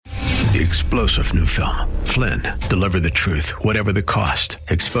The explosive new film, Flynn, deliver the truth, whatever the cost,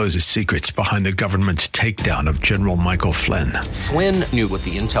 exposes secrets behind the government's takedown of General Michael Flynn. Flynn knew what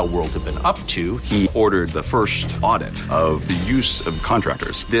the intel world had been up to. He ordered the first audit of the use of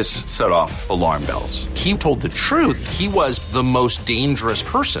contractors. This set off alarm bells. He told the truth. He was the most dangerous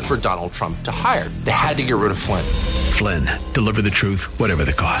person for Donald Trump to hire. They had to get rid of Flynn. Flynn, deliver the truth, whatever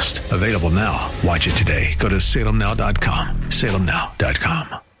the cost. Available now. Watch it today. Go to salemnow.com.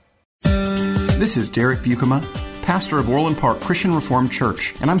 salemnow.com. This is Derek Buikema, pastor of Orland Park Christian Reformed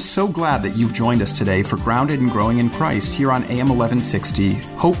Church, and I'm so glad that you've joined us today for Grounded and Growing in Christ here on AM 1160,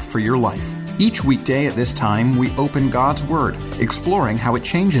 Hope for Your Life. Each weekday at this time, we open God's Word, exploring how it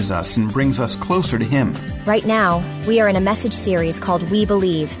changes us and brings us closer to Him. Right now, we are in a message series called We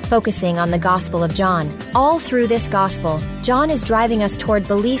Believe, focusing on the Gospel of John. All through this Gospel, John is driving us toward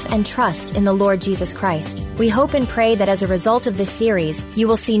belief and trust in the Lord Jesus Christ. We hope and pray that as a result of this series, you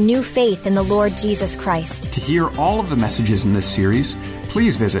will see new faith in the Lord Jesus Christ. To hear all of the messages in this series,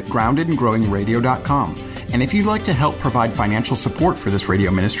 please visit groundedandgrowingradio.com. And if you'd like to help provide financial support for this radio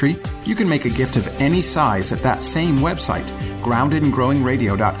ministry, you can make a gift of any size at that same website,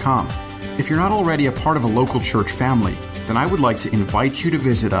 groundedandgrowingradio.com. If you're not already a part of a local church family, then I would like to invite you to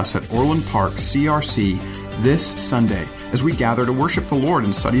visit us at Orland Park CRC this Sunday as we gather to worship the Lord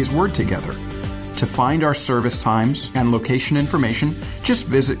and study His Word together. To find our service times and location information, just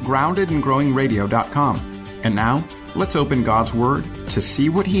visit groundedandgrowingradio.com. And now, let's open God's Word to see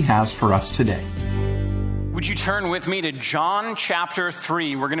what He has for us today. Would you turn with me to John chapter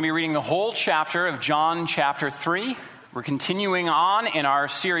 3? We're going to be reading the whole chapter of John chapter 3. We're continuing on in our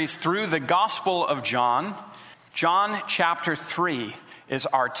series through the Gospel of John. John chapter 3 is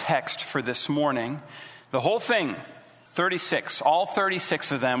our text for this morning. The whole thing, 36, all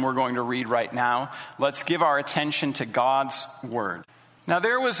 36 of them we're going to read right now. Let's give our attention to God's Word. Now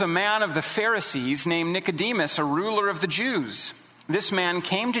there was a man of the Pharisees named Nicodemus, a ruler of the Jews. This man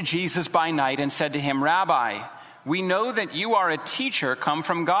came to Jesus by night and said to him, "Rabbi, we know that you are a teacher come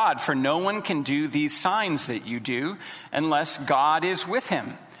from God, for no one can do these signs that you do unless God is with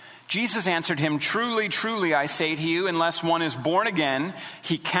him." Jesus answered him, "Truly, truly, I say to you, unless one is born again,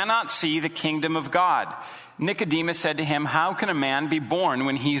 he cannot see the kingdom of God." Nicodemus said to him, "How can a man be born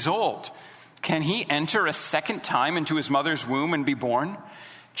when he's old? Can he enter a second time into his mother's womb and be born?"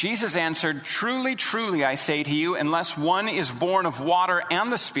 Jesus answered, "Truly, truly, I say to you, unless one is born of water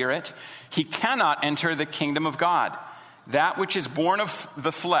and the Spirit, he cannot enter the kingdom of God. That which is born of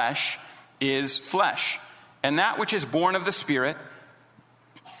the flesh is flesh, and that which is born of the Spirit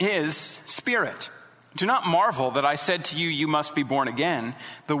is spirit. Do not marvel that I said to you, you must be born again.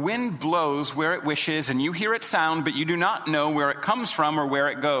 The wind blows where it wishes, and you hear its sound, but you do not know where it comes from or where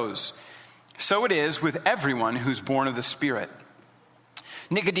it goes. So it is with everyone who's born of the Spirit."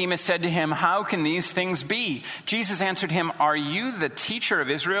 Nicodemus said to him, "How can these things be?" Jesus answered him, "Are you the teacher of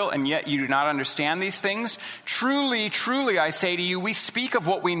Israel, and yet you do not understand these things? Truly, truly, I say to you, we speak of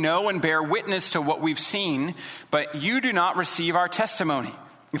what we know and bear witness to what we've seen, but you do not receive our testimony.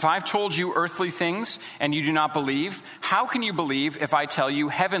 If I've told you earthly things and you do not believe, how can you believe if I tell you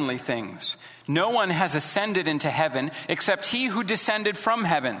heavenly things? No one has ascended into heaven except he who descended from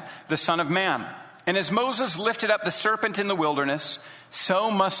heaven, the Son of Man. And as Moses lifted up the serpent in the wilderness,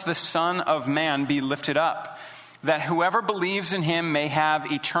 so must the Son of Man be lifted up, that whoever believes in him may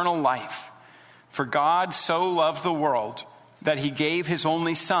have eternal life. For God so loved the world that he gave his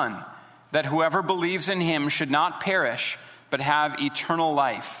only Son, that whoever believes in him should not perish, but have eternal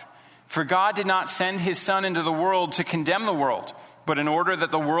life. For God did not send his Son into the world to condemn the world, but in order that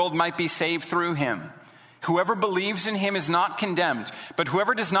the world might be saved through him. Whoever believes in him is not condemned, but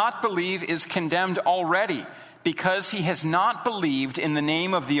whoever does not believe is condemned already, because he has not believed in the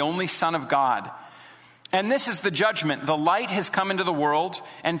name of the only Son of God. And this is the judgment. The light has come into the world,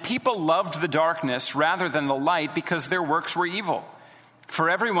 and people loved the darkness rather than the light because their works were evil. For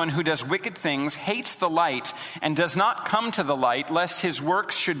everyone who does wicked things hates the light and does not come to the light, lest his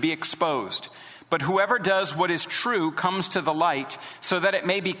works should be exposed. But whoever does what is true comes to the light, so that it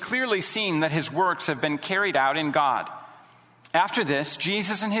may be clearly seen that his works have been carried out in God." After this,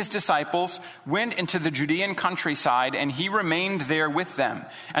 Jesus and his disciples went into the Judean countryside, and he remained there with them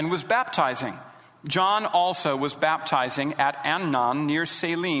and was baptizing. John also was baptizing at Aenon near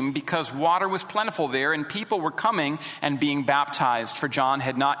Salim, because water was plentiful there, and people were coming and being baptized, for John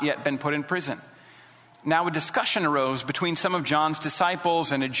had not yet been put in prison. Now a discussion arose between some of John's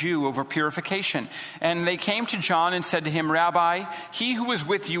disciples and a Jew over purification. And they came to John and said to him, "Rabbi, he who was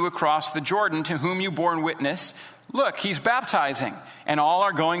with you across the Jordan, to whom you bore witness, look, he's baptizing, and all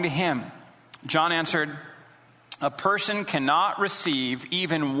are going to him." John answered, A person cannot receive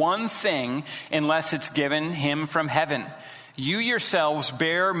even one thing unless it's given him from heaven. You yourselves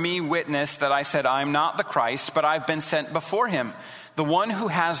bear me witness that I said I'm not the Christ, but I've been sent before him. The one who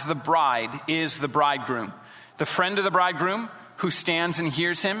has the bride is the bridegroom. The friend of the bridegroom who stands and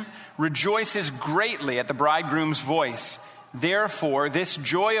hears him rejoices greatly at the bridegroom's voice. Therefore, this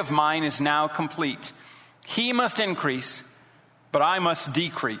joy of mine is now complete. He must increase, but I must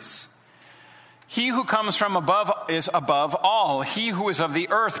decrease. He who comes from above is above all. He who is of the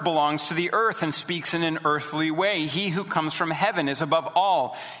earth belongs to the earth and speaks in an earthly way. He who comes from heaven is above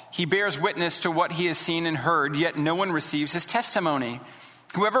all. He bears witness to what he has seen and heard, yet no one receives his testimony.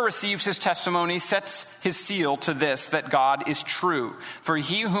 Whoever receives his testimony sets his seal to this, that God is true. For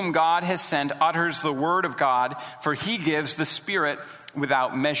he whom God has sent utters the word of God, for he gives the Spirit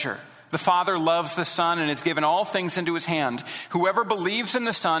without measure. The Father loves the Son and has given all things into his hand. Whoever believes in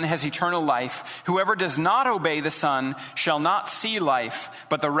the Son has eternal life. Whoever does not obey the Son shall not see life,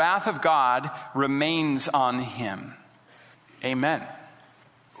 but the wrath of God remains on him. Amen.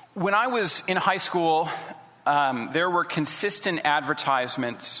 When I was in high school, there were consistent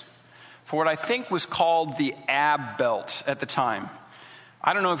advertisements for what I think was called the ab belt at the time.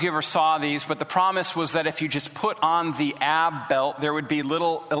 I don't know if you ever saw these, but the promise was that if you just put on the ab belt, there would be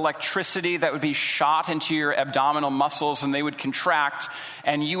little electricity that would be shot into your abdominal muscles and they would contract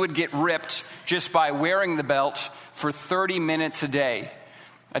and you would get ripped just by wearing the belt for 30 minutes a day.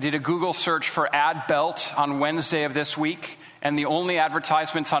 I did a Google search for ad belt on Wednesday of this week, and the only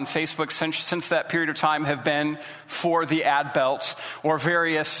advertisements on Facebook since that period of time have been for the ad belt or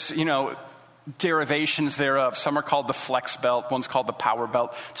various, derivations thereof. Some are called the flex belt, one's called the power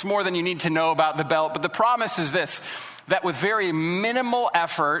belt. It's more than you need to know about the belt, but the promise is this, that with very minimal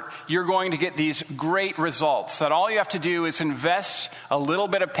effort, you're going to get these great results. That all you have to do is invest a little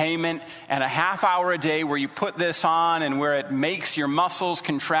bit of payment and a half hour a day where you put this on and where it makes your muscles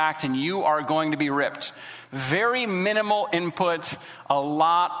contract and you are going to be ripped. Very minimal input, a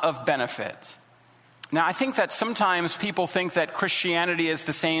lot of benefit. Now, I think that sometimes people think that Christianity is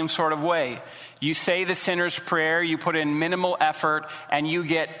the same sort of way. You say the sinner's prayer, you put in minimal effort, and you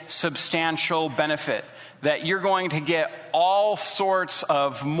get substantial benefit. That you're going to get all sorts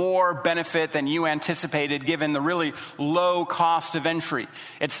of more benefit than you anticipated given the really low cost of entry.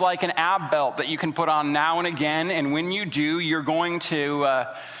 It's like an ab belt that you can put on now and again, and when you do, you're going to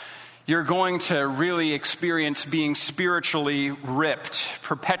really experience being spiritually ripped,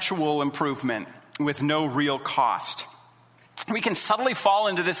 perpetual improvement with no real cost. We can subtly fall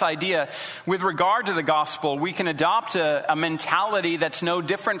into this idea with regard to the gospel. We can adopt a mentality that's no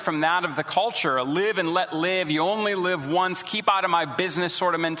different from that of the culture, a live and let live, you only live once, keep out of my business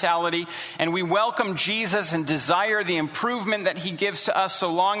sort of mentality. And we welcome Jesus and desire the improvement that he gives to us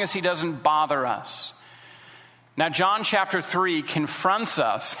so long as he doesn't bother us. Now, John chapter 3 confronts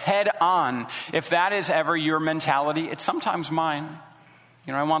us head on. If that is ever your mentality, it's sometimes mine.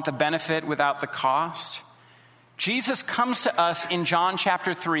 I want the benefit without the cost. Jesus comes to us in John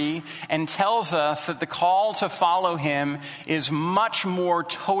chapter 3 and tells us that the call to follow him is much more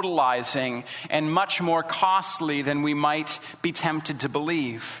totalizing and much more costly than we might be tempted to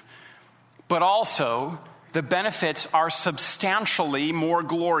believe. But also, the benefits are substantially more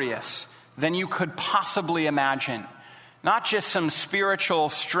glorious than you could possibly imagine. Not just some spiritual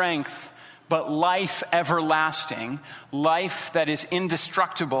strength, but life everlasting, life that is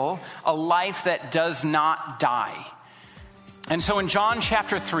indestructible, a life that does not die. And so in John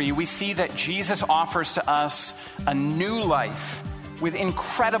chapter 3, we see that Jesus offers to us a new life with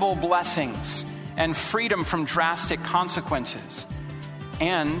incredible blessings and freedom from drastic consequences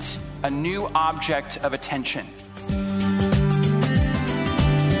and a new object of attention.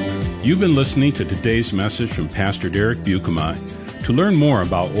 You've been listening to today's message from Pastor Derek Buikema. To learn more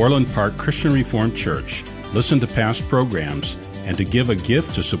about Orland Park Christian Reformed Church, listen to past programs, and to give a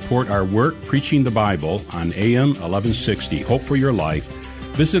gift to support our work preaching the Bible on AM 1160 Hope for Your Life,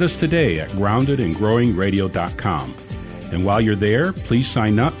 visit us today at groundedandgrowingradio.com. And while you're there, please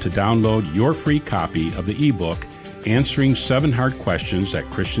sign up to download your free copy of the ebook, Answering 7 Hard Questions That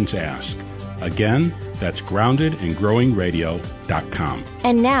Christians Ask. Again, that's groundedandgrowingradio.com.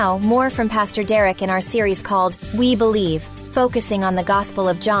 And now, more from Pastor Derek in our series called We Believe, focusing on the Gospel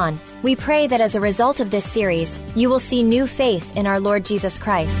of John. We pray that as a result of this series, you will see new faith in our Lord Jesus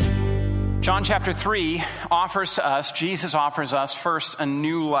Christ. John chapter 3 Jesus offers us first a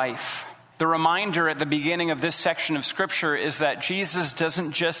new life. The reminder at the beginning of this section of Scripture is that Jesus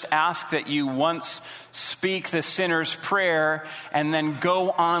doesn't just ask that you once speak the sinner's prayer and then go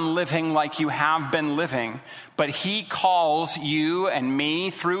on living like you have been living, but he calls you and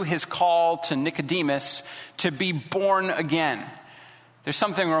me through his call to Nicodemus to be born again. There's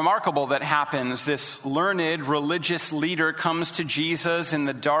something remarkable that happens. This learned religious leader comes to Jesus in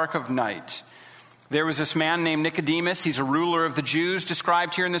the dark of night. There was this man named Nicodemus. He's a ruler of the Jews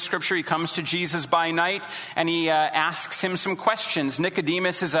described here in the scripture. He comes to Jesus by night and he asks him some questions.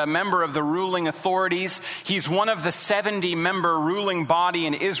 Nicodemus is a member of the ruling authorities. He's one of the 70-member ruling body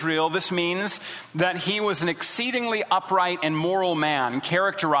in Israel. This means that he was an exceedingly upright and moral man,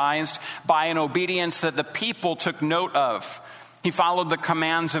 characterized by an obedience that the people took note of. He followed the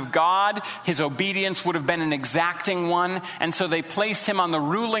commands of God. His obedience would have been an exacting one. And so they placed him on the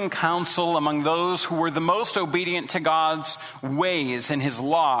ruling council among those who were the most obedient to God's ways and his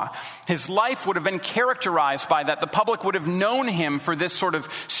law. His life would have been characterized by that. The public would have known him for this sort of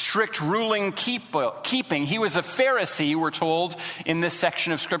strict ruling keeping. He was a Pharisee, we're told in this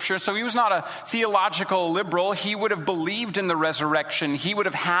section of scripture. So he was not a theological liberal. He would have believed in the resurrection. He would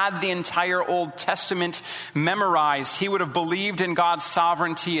have had the entire Old Testament memorized. He would have believed in God's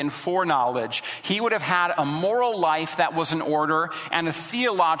sovereignty and foreknowledge. He would have had a moral life that was in order and a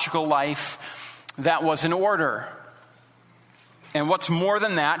theological life that was in order. And what's more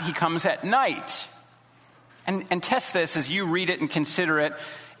than that, he comes at night. And test this as you read it and consider it.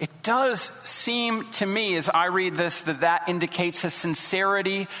 It does seem to me as I read this that indicates a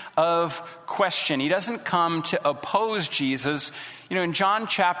sincerity of question. He doesn't come to oppose Jesus. You know, in John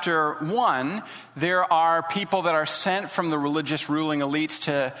chapter 1, there are people that are sent from the religious ruling elites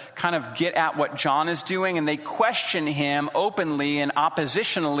to kind of get at what John is doing, and they question him openly and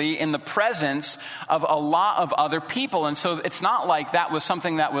oppositionally in the presence of a lot of other people. And so it's not like that was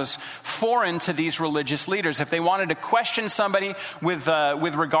something that was foreign to these religious leaders. If they wanted to question somebody with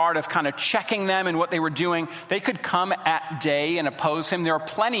regard of kind of checking them and what they were doing, they could come at day and oppose him. There are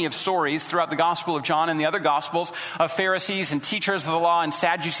plenty of stories throughout the Gospel of John and the other Gospels of Pharisees and teachers of the law and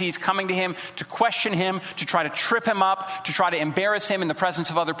Sadducees coming to him to question him, to try to trip him up, to try to embarrass him in the presence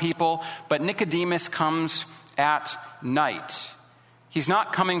of other people. But Nicodemus comes at night. He's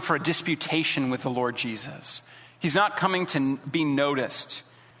not coming for a disputation with the Lord Jesus. He's not coming to be noticed.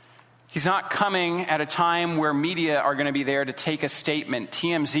 He's not coming at a time where media are going to be there to take a statement.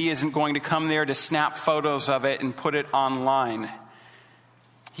 TMZ isn't going to come there to snap photos of it and put it online.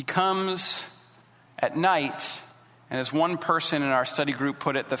 He comes at night, and as one person in our study group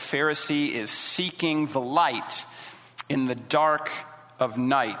put it, the Pharisee is seeking the light in the dark of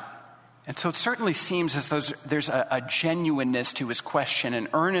night. And so it certainly seems as though there's a genuineness to his question, an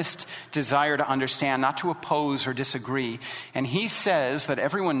earnest desire to understand, not to oppose or disagree. And he says that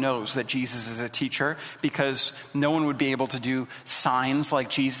everyone knows that Jesus is a teacher because no one would be able to do signs like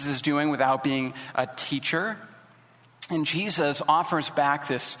Jesus is doing without being a teacher. And Jesus offers back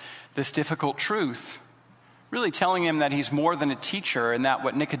this difficult truth, really telling him that he's more than a teacher and that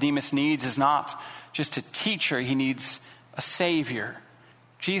what Nicodemus needs is not just a teacher, he needs a savior.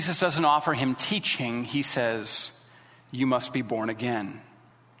 Jesus doesn't offer him teaching, he says, you must be born again.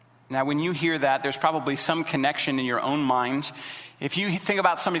 Now, when you hear that, there's probably some connection in your own mind. If you think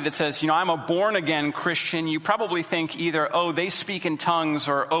about somebody that says, I'm a born-again Christian, you probably think either, they speak in tongues,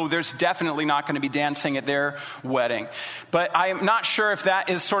 or, there's definitely not going to be dancing at their wedding. But I'm not sure if that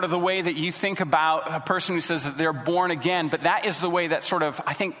is sort of the way that you think about a person who says that they're born again, but that is the way that sort of,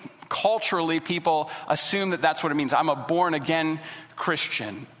 I think, culturally people assume that that's what it means. I'm a born-again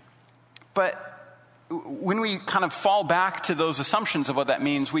Christian. But when we kind of fall back to those assumptions of what that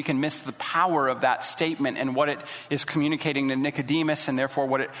means, we can miss the power of that statement and what it is communicating to Nicodemus and therefore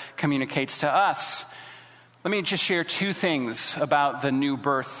what it communicates to us. Let me just share two things about the new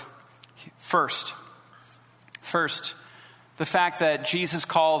birth. First, the fact that Jesus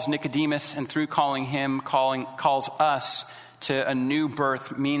calls Nicodemus and through calling him, calls us to a new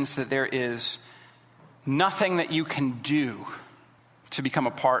birth means that there is nothing that you can do to become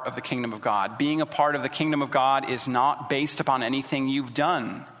a part of the kingdom of God. Being a part of the kingdom of God is not based upon anything you've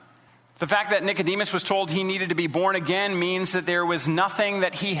done. The fact that Nicodemus was told he needed to be born again means that there was nothing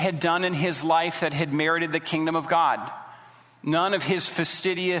that he had done in his life that had merited the kingdom of God. None of his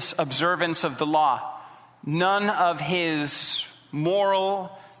fastidious observance of the law, none of his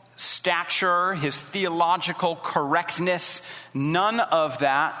moral stature, his theological correctness, none of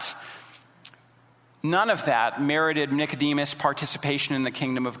that merited Nicodemus' participation in the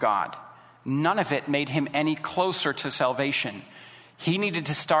kingdom of God. None of it made him any closer to salvation. He needed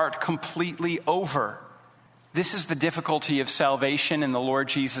to start completely over. This is the difficulty of salvation in the Lord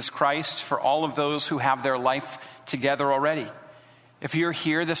Jesus Christ for all of those who have their life together already. If you're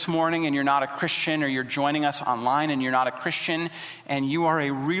here this morning and you're not a Christian, or you're joining us online and you're not a Christian, and you are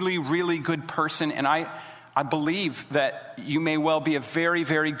a really, really good person, and I believe that you may well be a very,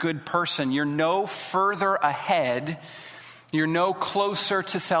 very good person. You're no further ahead, you're no closer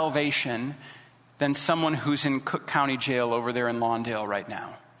to salvation than someone who's in Cook County Jail over there in Lawndale right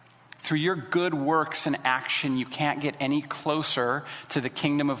now. Through your good works and action, you can't get any closer to the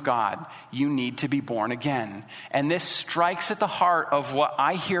kingdom of God. You need to be born again. And this strikes at the heart of what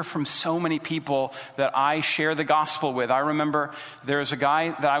I hear from so many people that I share the gospel with. I remember there's a guy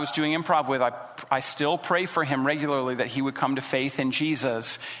that I was doing improv with. I still pray for him regularly that he would come to faith in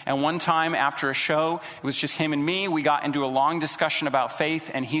Jesus. And one time after a show, it was just him and me. We got into a long discussion about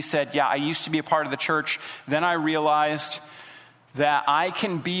faith. And he said, yeah, I used to be a part of the church. Then I realized that I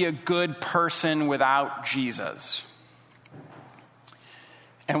can be a good person without Jesus.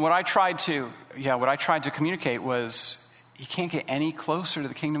 And what I tried to communicate was, you can't get any closer to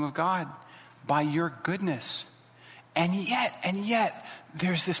the kingdom of God by your goodness. And yet,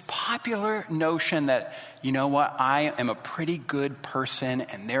 there's this popular notion that, you know what, I am a pretty good person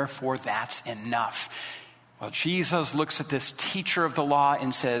and therefore that's enough. Well, Jesus looks at this teacher of the law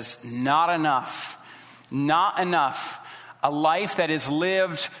and says, not enough, not enough. A life that is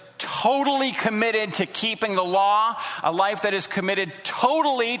lived totally committed to keeping the law, a life that is committed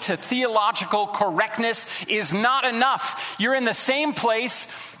totally to theological correctness is not enough. You're in the same place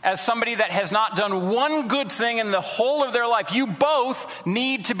as somebody that has not done one good thing in the whole of their life. You both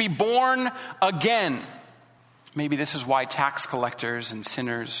need to be born again. Maybe this is why tax collectors and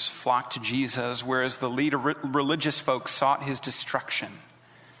sinners flocked to Jesus, whereas the leader religious folks sought his destruction.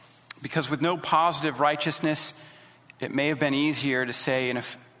 Because with no positive righteousness, it may have been easier to say, in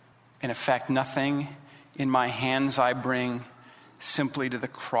effect, nothing in my hands I bring, simply to the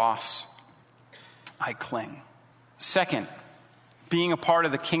cross I cling. Second, being a part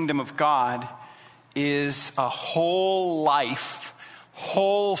of the kingdom of God is a whole life,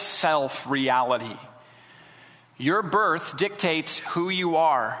 whole self reality. Your birth dictates who you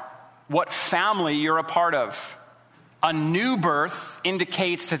are, what family you're a part of. A new birth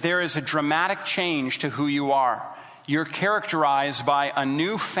indicates that there is a dramatic change to who you are. You're characterized by a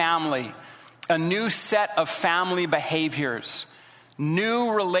new family, a new set of family behaviors, new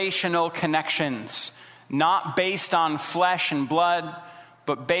relational connections, not based on flesh and blood,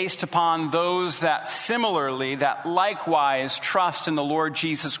 but based upon those that likewise trust in the Lord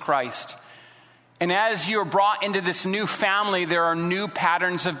Jesus Christ. And as you're brought into this new family, there are new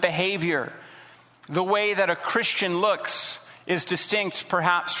patterns of behavior. The way that a Christian looks is distinct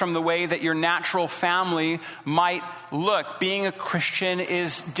perhaps from the way that your natural family might look. Being a Christian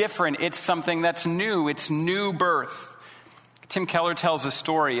is different. It's something that's new. It's new birth. Tim Keller tells a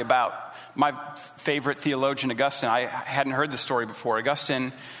story about my favorite theologian, Augustine. I hadn't heard the story before.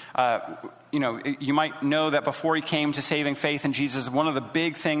 Augustine, you might know that before he came to saving faith in Jesus, one of the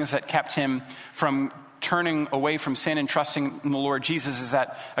big things that kept him from turning away from sin and trusting in the Lord Jesus is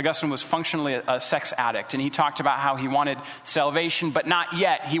that Augustine was functionally a sex addict. And he talked about how he wanted salvation, but not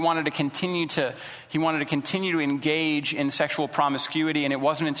yet. He wanted to continue to engage in sexual promiscuity. And it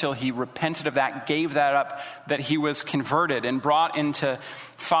wasn't until he repented of that, gave that up, that he was converted and brought into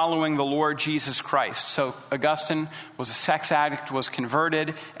following the Lord Jesus Christ. So Augustine was a sex addict, was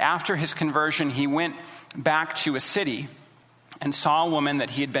converted. After his conversion, he went back to a city and saw a woman that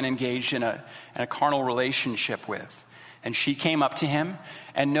he had been engaged in a carnal relationship with. And she came up to him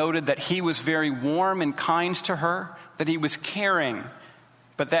and noted that he was very warm and kind to her, that he was caring,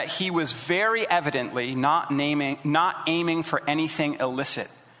 but that he was very evidently not aiming for anything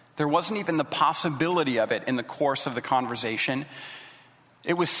illicit. There wasn't even the possibility of it in the course of the conversation.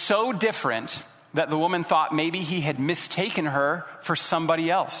 It was so different that the woman thought maybe he had mistaken her for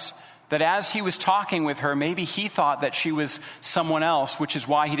somebody else. That as he was talking with her, maybe he thought that she was someone else, which is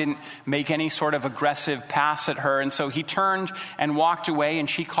why he didn't make any sort of aggressive pass at her. And so he turned and walked away, and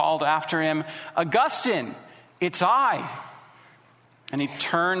she called after him, "Augustine, it's I." And he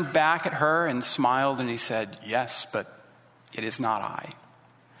turned back at her and smiled, and he said, "Yes, but it is not I.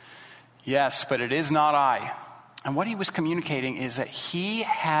 Yes, but it is not I." And what he was communicating is that he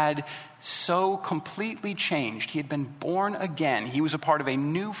had so completely changed. He had been born again. He was a part of a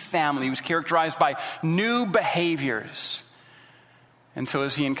new family. He was characterized by new behaviors. And so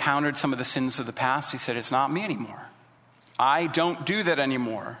as he encountered some of the sins of the past, he said, "It's not me anymore. I don't do that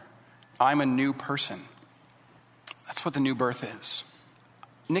anymore. I'm a new person." That's what the new birth is.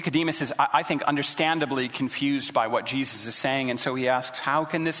 Nicodemus is, I think, understandably confused by what Jesus is saying, and so he asks, how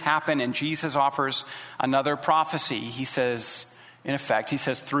can this happen? And Jesus offers another prophecy. He says, in effect,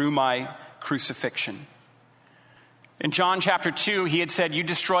 through my crucifixion. In John chapter 2, he had said, you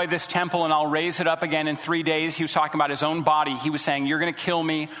destroy this temple and I'll raise it up again in 3 days. He was talking about his own body. He was saying, you're going to kill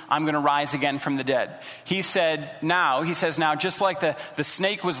me. I'm going to rise again from the dead. He says now, just like the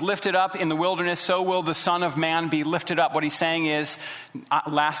snake was lifted up in the wilderness, so will the Son of Man be lifted up. What he's saying is,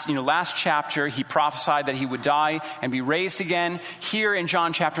 last chapter, he prophesied that he would die and be raised again. Here in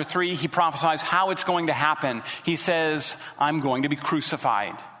John chapter 3, he prophesies how it's going to happen. He says, I'm going to be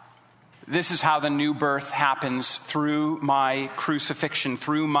crucified. This is how the new birth happens, through my crucifixion,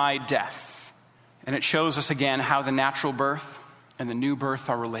 through my death. And it shows us again how the natural birth and the new birth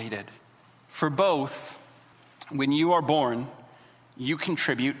are related. For both, when you are born, you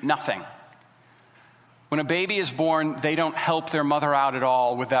contribute nothing. When a baby is born, they don't help their mother out at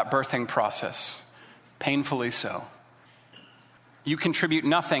all with that birthing process. Painfully so. You contribute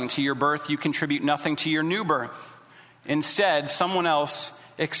nothing to your birth. You contribute nothing to your new birth. Instead, someone else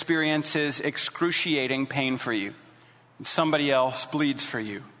experiences excruciating pain for you. Somebody else bleeds for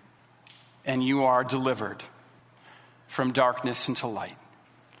you. And you are delivered from darkness into light.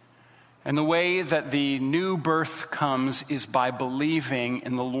 And the way that the new birth comes is by believing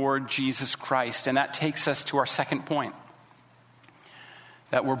in the Lord Jesus Christ. And that takes us to our second point.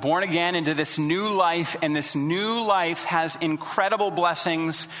 That we're born again into this new life, and this new life has incredible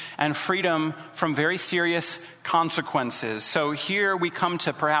blessings and freedom from very serious consequences. So here we come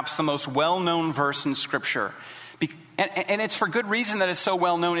to perhaps the most well-known verse in Scripture. And it's for good reason that it's so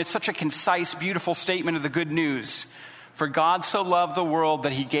well-known. It's such a concise, beautiful statement of the good news. For God so loved the world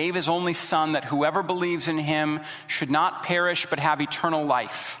that he gave his only Son, that whoever believes in him should not perish but have eternal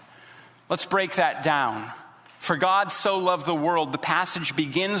life. Let's break that down. For God so loved the world. The passage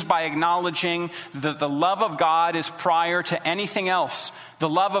begins by acknowledging that the love of God is prior to anything else. The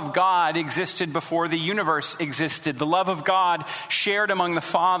love of God existed before the universe existed. The love of God shared among the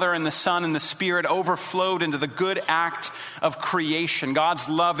Father and the Son and the Spirit overflowed into the good act of creation. God's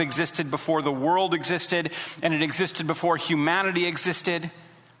love existed before the world existed, and it existed before humanity existed.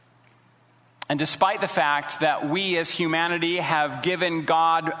 And despite the fact that we as humanity have given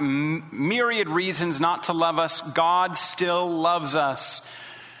God myriad reasons not to love us, God still loves us.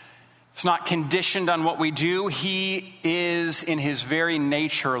 It's not conditioned on what we do. He is in his very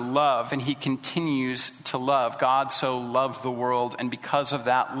nature love, and he continues to love. God so loved the world, and because of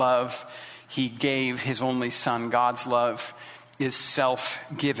that love, he gave his only Son. God's love is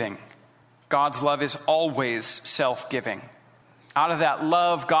self-giving. God's love is always self-giving. Out of that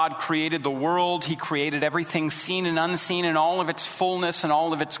love, God created the world. He created everything seen and unseen in all of its fullness and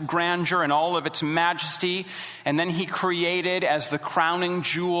all of its grandeur and all of its majesty. And then he created, as the crowning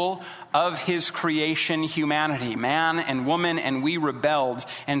jewel of his creation, humanity, man and woman, and we rebelled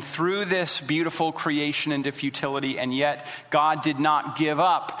and threw this beautiful creation into futility. And yet God did not give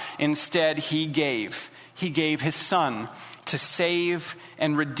up. Instead, he gave his Son to save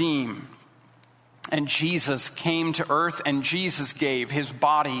and redeem. And Jesus came to earth, and Jesus gave his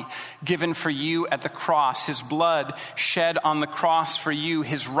body given for you at the cross, his blood shed on the cross for you,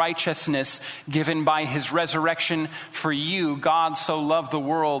 his righteousness given by his resurrection for you. God so loved the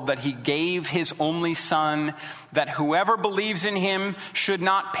world that he gave his only Son, that whoever believes in him should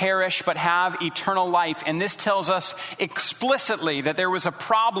not perish but have eternal life. And this tells us explicitly that there was a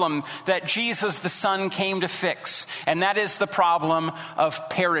problem that Jesus the Son came to fix, and that is the problem of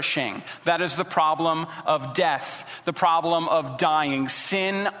perishing. That is the problem of death, the problem of dying.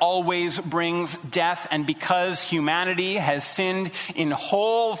 Sin always brings death, and because humanity has sinned in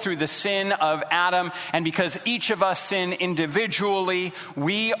whole through the sin of Adam, and because each of us sin individually,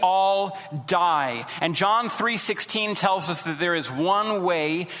 we all die. And John 3:16 tells us that there is one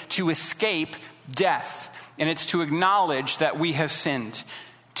way to escape death, and it's to acknowledge that we have sinned.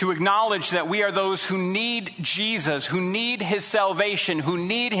 To acknowledge that we are those who need Jesus, who need his salvation, who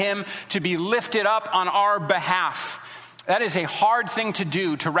need him to be lifted up on our behalf. That is a hard thing to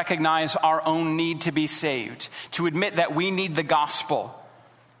do, to recognize our own need to be saved, to admit that we need the gospel.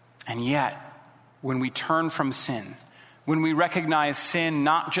 And yet, when we turn from sin, when we recognize sin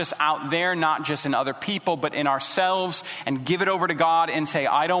not just out there, not just in other people, but in ourselves, and give it over to God and say,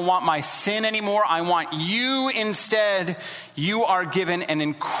 I don't want my sin anymore, I want you instead, you are given an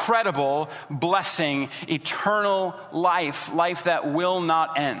incredible blessing, eternal life, life that will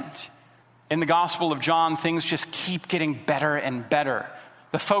not end. In the Gospel of John, things just keep getting better and better.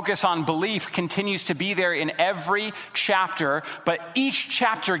 The focus on belief continues to be there in every chapter, but each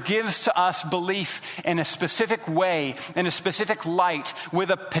chapter gives to us belief in a specific way, in a specific light,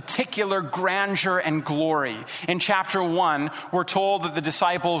 with a particular grandeur and glory. In chapter 1, we're told that the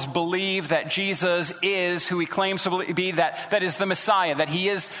disciples believe that Jesus is who he claims to be, that is the Messiah, that he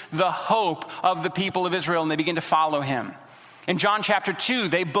is the hope of the people of Israel, and they begin to follow him. In John chapter 2,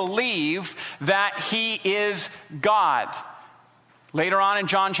 they believe that he is God. Later on in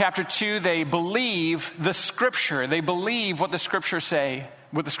John chapter 2, they believe the Scripture. They believe what the Scripture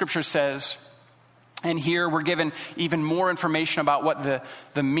says. And here we're given even more information about what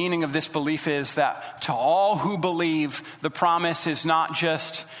the meaning of this belief is, that to all who believe, the promise is not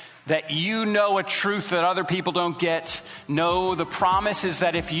just that you know a truth that other people don't get. No, the promise is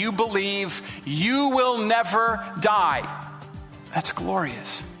that if you believe, you will never die. That's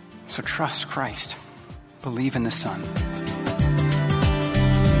glorious. So trust Christ. Believe in the Son.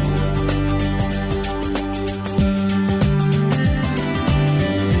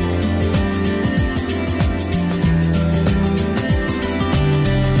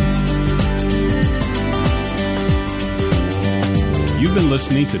 You've been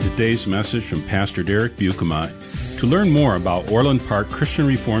listening to today's message from Pastor Derek Buikema. To learn more about Orland Park Christian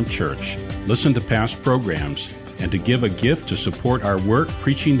Reformed Church, listen to past programs, and to give a gift to support our work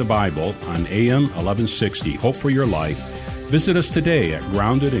preaching the Bible on AM 1160 Hope for Your Life, visit us today at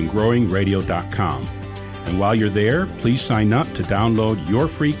groundedandgrowingradio.com. And while you're there, please sign up to download your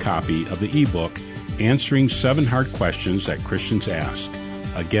free copy of the ebook, Answering 7 Hard Questions That Christians Ask.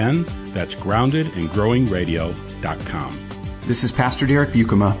 Again, that's groundedandgrowingradio.com. This is Pastor Derek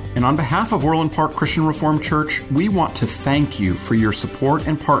Buikema, and on behalf of Orland Park Christian Reformed Church, we want to thank you for your support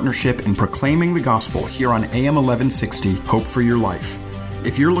and partnership in proclaiming the gospel here on AM 1160, Hope for Your Life.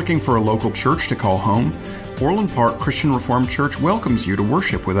 If you're looking for a local church to call home, Orland Park Christian Reformed Church welcomes you to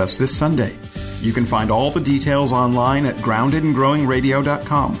worship with us this Sunday. You can find all the details online at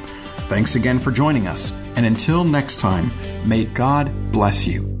groundedandgrowingradio.com. Thanks again for joining us, and until next time, may God bless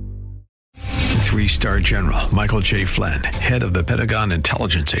you. 3-star General Michael J. Flynn, head of the Pentagon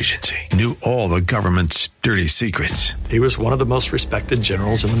Intelligence Agency, knew all the government's dirty secrets. He was one of the most respected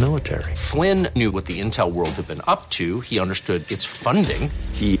generals in the military. Flynn knew what the intel world had been up to. He understood its funding.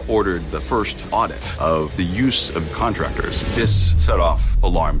 He ordered the first audit of the use of contractors. This set off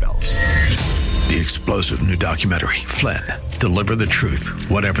alarm bells. The explosive new documentary, Flynn, Deliver the Truth,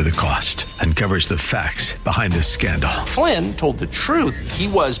 Whatever the Cost, uncovers the facts behind this scandal. Flynn told the truth. He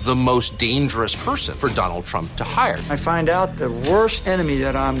was the most dangerous person for Donald Trump to hire. I find out the worst enemy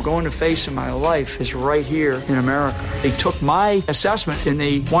that I'm going to face in my life is right here in America. They took my assessment and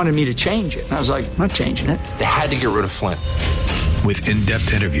they wanted me to change it. And I was like, I'm not changing it. They had to get rid of Flynn. With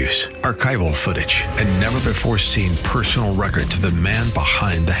in-depth interviews, archival footage, and never-before-seen personal records of the man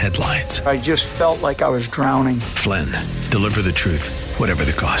behind the headlines. I just felt like I was drowning. Flynn, Deliver the Truth, Whatever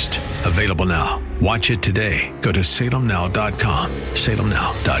the Cost. Available now. Watch it today. Go to salemnow.com.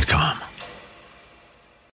 salemnow.com.